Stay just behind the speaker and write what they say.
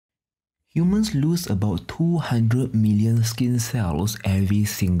Humans lose about 200 million skin cells every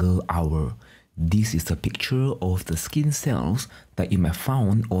single hour. This is a picture of the skin cells that you might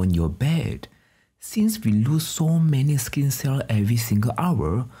find on your bed. Since we lose so many skin cells every single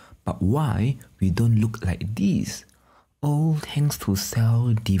hour, but why we don't look like this? All thanks to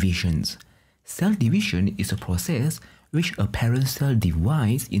cell divisions. Cell division is a process which a parent cell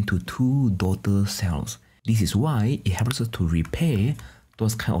divides into two daughter cells. This is why it helps us to repair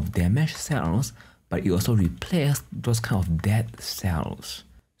those kind of damaged cells, but it also replaces those kind of dead cells.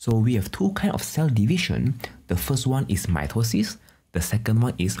 So we have two kinds of cell division. The first one is mitosis, the second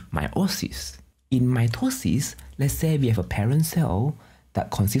one is meiosis. In mitosis, let's say we have a parent cell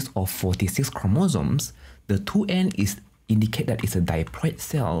that consists of 46 chromosomes. The 2N is indicate that it's a diploid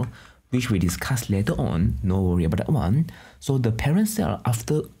cell, which we discuss later on. No worry about that one. So the parent cell,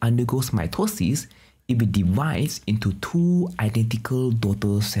 after undergoes mitosis, it will divide into two identical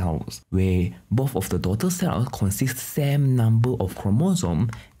daughter cells, where both of the daughter cells consist same number of chromosomes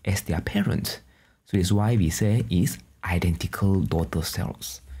as their parent. So that's why we say is identical daughter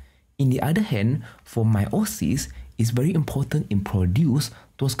cells. In the other hand, for meiosis, it's very important in produce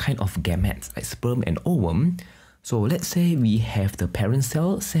those kind of gametes like sperm and ovum. So let's say we have the parent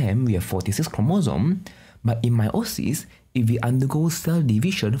cell, same, we have 46 chromosomes, but in meiosis, if we undergo cell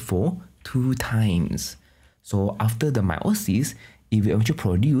division for 2 times. So after the meiosis, it will eventually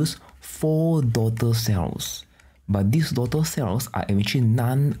produce 4 daughter cells. But these daughter cells are eventually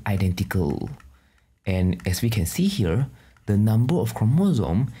non-identical. And as we can see here, the number of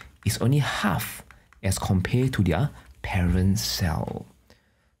chromosomes is only half as compared to their parent cell.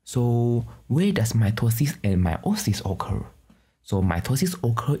 So where does mitosis and meiosis occur? So mitosis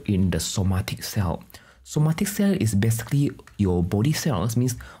occurs in the somatic cell. Somatic cell is basically your body cells,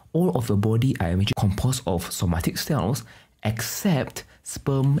 means all of your body are eventually composed of somatic cells except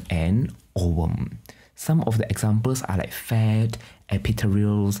sperm and ovum. Some of the examples are like fat,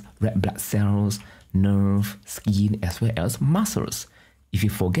 epithelials, red blood cells, nerve, skin, as well as muscles. If you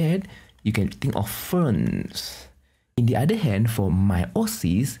forget, you can think of ferns. In the other hand, for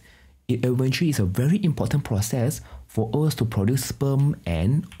meiosis, it eventually is a very important process for us to produce sperm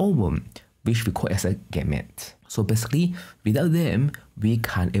and ovum, which we call as a gamete. So basically, without them, we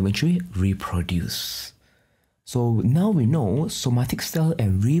can't eventually reproduce. So now we know somatic cell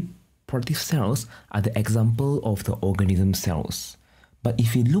and reproductive cells are the example of the organism cells. But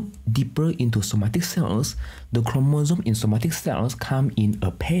if you look deeper into somatic cells, the chromosome in somatic cells come in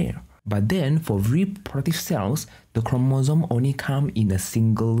a pair. But then for reproductive cells, the chromosome only come in a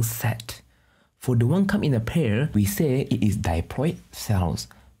single set. For the one come in a pair, we say it is diploid cells,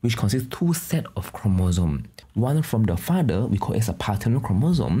 which consists 2 sets of chromosomes. One from the father, we call it as a paternal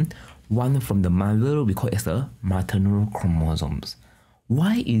chromosome. One from the mother, we call it as a maternal chromosomes.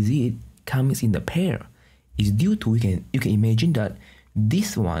 Why is it comes in the pair? It's due to, you can imagine that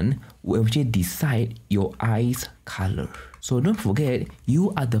this one will actually decide your eyes color. So don't forget,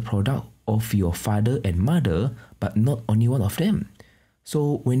 you are the product of your father and mother, but not only one of them.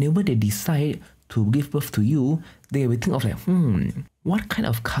 So whenever they decide to give birth to you, they will think of like, what kind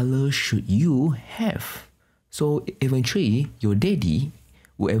of color should you have? So eventually, your daddy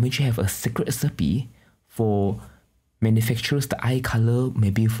will eventually have a secret recipe for manufactures the eye color,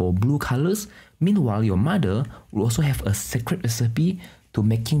 maybe for blue colors. Meanwhile, your mother will also have a secret recipe to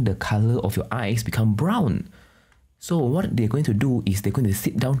making the color of your eyes become brown. So what they're going to do is they're going to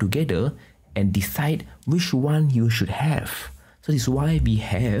sit down together and decide which one you should have. So this is why we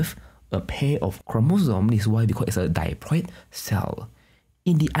have a pair of chromosomes. This is why we call it a diploid cell.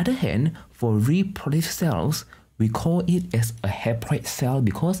 In the other hand, for reproductive cells, we call it as a haploid cell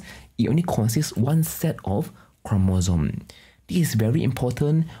because it only consists 1 set of chromosome. This is very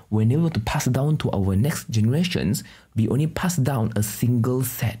important. Whenever we want to pass down to our next generations, we only pass down a single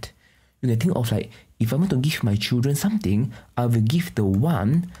set. You can think of like, if I want to give my children something, I will give the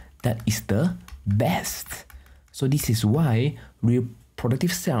one that is the best. So this is why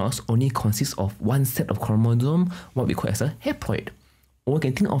reproductive cells only consist of 1 set of chromosome, what we call as a haploid. Or you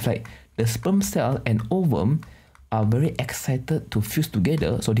can think of like the sperm cell and ovum are very excited to fuse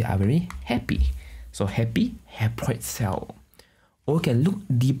together, so they are very happy. So happy haploid cell. Or you can look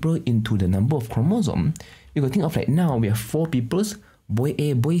deeper into the number of chromosomes. You can think of like now we have 4 peoples, boy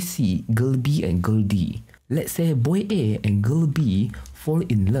A, boy C, girl B, and girl D. Let's say boy A and girl B fall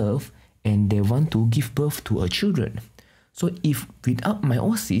in love and they want to give birth to a children. So if without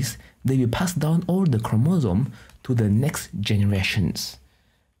meiosis, they will pass down all the chromosome to the next generations.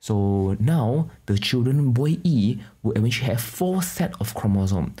 So now the children boy E will eventually have 4 sets of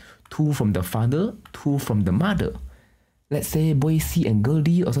chromosomes, 2 from the father, 2 from the mother. Let's say boy C and girl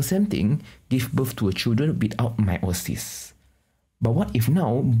D, also same thing, give birth to a children without meiosis. But what if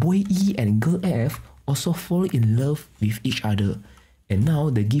now boy E and girl F also fall in love with each other, and now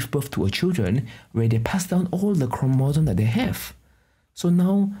they give birth to a children where they pass down all the chromosomes that they have? So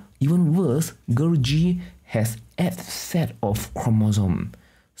now, even worse, girl G has F set of chromosome.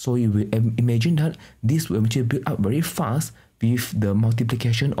 So you will imagine that this will actually build up very fast with the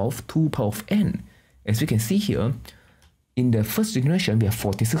multiplication of 2 power of n. As we can see here, in the first generation, we have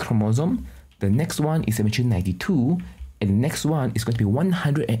 46 chromosomes. The next one is eventually 92. And the next one is going to be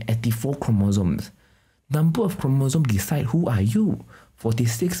 184 chromosomes. Number of chromosomes decide who are you.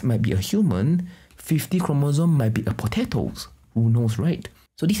 46 might be a human. 50 chromosomes might be a potato. Who knows, right?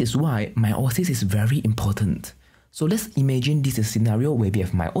 So this is why meiosis is very important. So let's imagine this is a scenario where we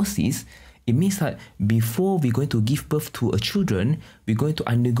have meiosis. It means that before we're going to give birth to a children, we're going to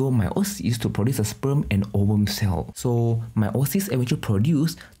undergo meiosis to produce a sperm and ovum cell. So meiosis eventually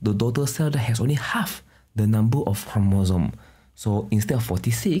produces the daughter cell that has only half the number of chromosomes. So instead of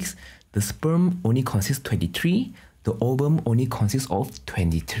 46, the sperm only consists 23, the ovum only consists of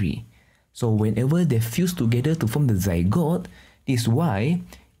 23. So whenever they fuse together to form the zygote, this is why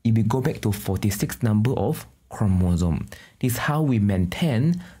if we go back to 46 number of chromosome. This is how we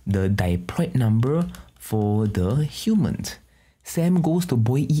maintain the diploid number for the humans. Same goes to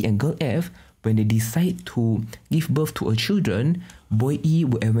boy E and girl F. When they decide to give birth to a children, boy E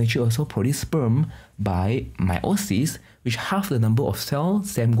will eventually also produce sperm by meiosis, which half the number of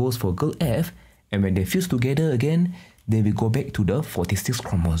cells. Same goes for girl F. And when they fuse together again, they will go back to the 46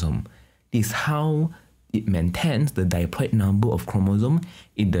 chromosome. This is how it maintains the diploid number of chromosome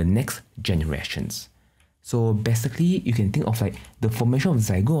in the next generations. So basically, you can think of like the formation of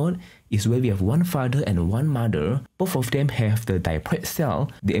zygote is where we have one father and one mother. Both of them have the diploid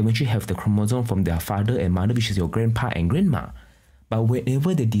cell. They eventually have the chromosome from their father and mother, which is your grandpa and grandma. But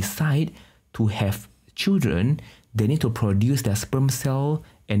whenever they decide to have children, they need to produce their sperm cell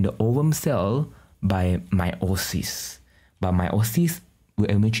and the ovum cell by meiosis. But meiosis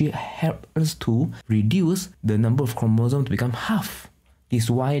will eventually help us to reduce the number of chromosomes to become half. This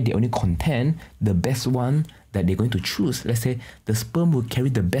is why they only contain the best one that they're going to choose. Let's say the sperm will carry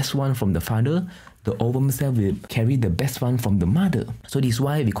the best one from the father, the ovum cell will carry the best one from the mother. So this is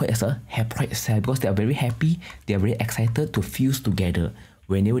why we call it as a haploid cell, because they are very happy, they are very excited to fuse together.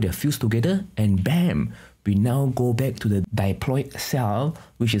 Whenever they fuse together, and bam, we now go back to the diploid cell,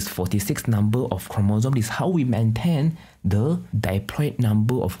 which is 46 number of chromosomes. This is how we maintain the diploid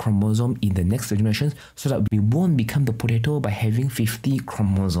number of chromosomes in the next generations, so that we won't become the potato by having 50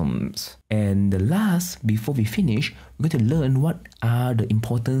 chromosomes. And the last, before we finish, we're going to learn what are the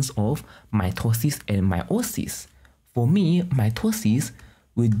importance of mitosis and meiosis. For me, mitosis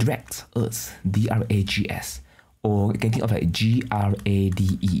will drag us, D-R-A-G-S, or you can think of like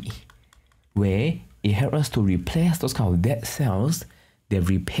G-R-A-D-E, where it helps us to replace those kind of dead cells. They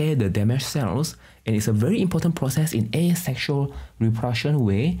repair the damaged cells, and it's a very important process in asexual reproduction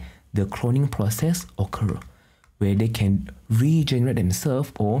where the cloning process occurs, where they can regenerate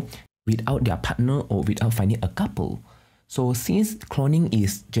themselves or without their partner or without finding a couple. So since cloning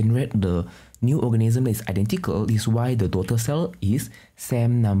is generate the new organism that is identical, this is why the daughter cell is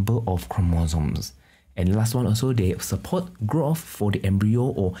same number of chromosomes. And last one also, they support growth for the embryo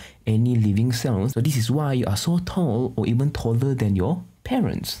or any living cells. So this is why you are so tall or even taller than your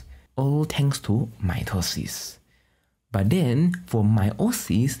parents. All thanks to mitosis. But then, for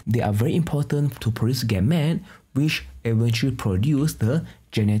meiosis, they are very important to produce gametes, which eventually produce the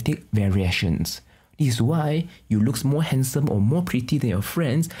genetic variations. This is why you look more handsome or more pretty than your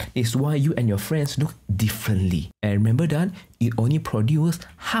friends. This is why you and your friends look differently. And remember that it only produces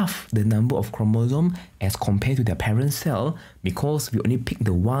half the number of chromosomes as compared to their parent cell, because we only pick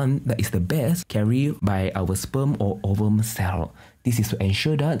the one that is the best carried by our sperm or ovum cell. This is to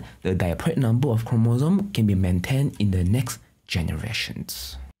ensure that the diploid number of chromosomes can be maintained in the next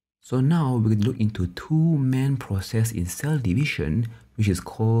generations. So now we're going to look into two main processes in cell division, which is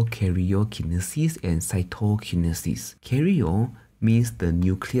called karyokinesis and cytokinesis. Karyo means the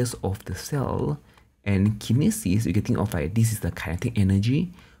nucleus of the cell, and kinesis, you can think of like this is the kinetic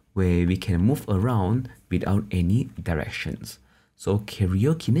energy where we can move around without any directions. So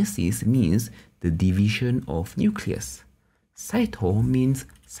karyokinesis means the division of nucleus. Cyto means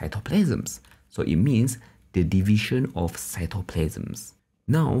cytoplasms, so it means the division of cytoplasms.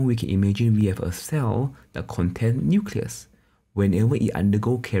 Now we can imagine we have a cell that contains nucleus. Whenever it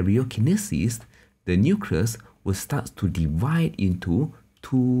undergoes karyokinesis, the nucleus will start to divide into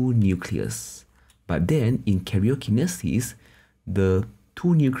two nucleus. But then in karyokinesis, the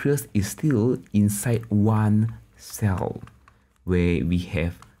two nucleus is still inside one cell, where we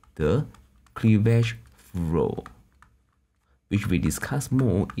have the cleavage flow, which we discuss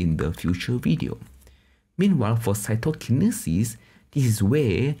more in the future video. Meanwhile, for cytokinesis, this is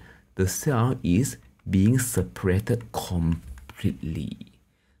where the cell is being separated completely.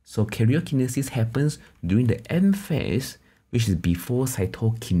 So karyokinesis happens during the M phase, which is before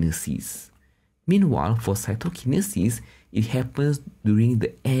cytokinesis. Meanwhile, for cytokinesis, it happens during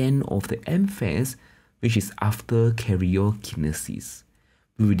the end of the M phase, which is after karyokinesis.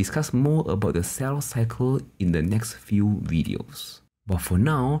 We will discuss more about the cell cycle in the next few videos. But for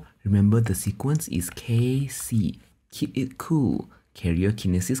now, remember the sequence is KC. Keep it cool.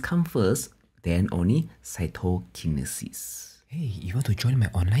 Karyokinesis comes first, then only cytokinesis. Hey, if you want to join my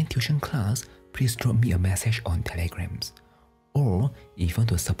online tuition class, please drop me a message on Telegrams. Or if you want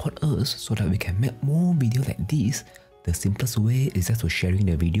to support us so that we can make more videos like this, the simplest way is just to sharing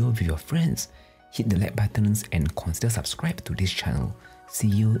the video with your friends. Hit the like buttons and consider subscribe to this channel. See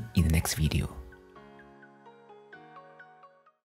you in the next video.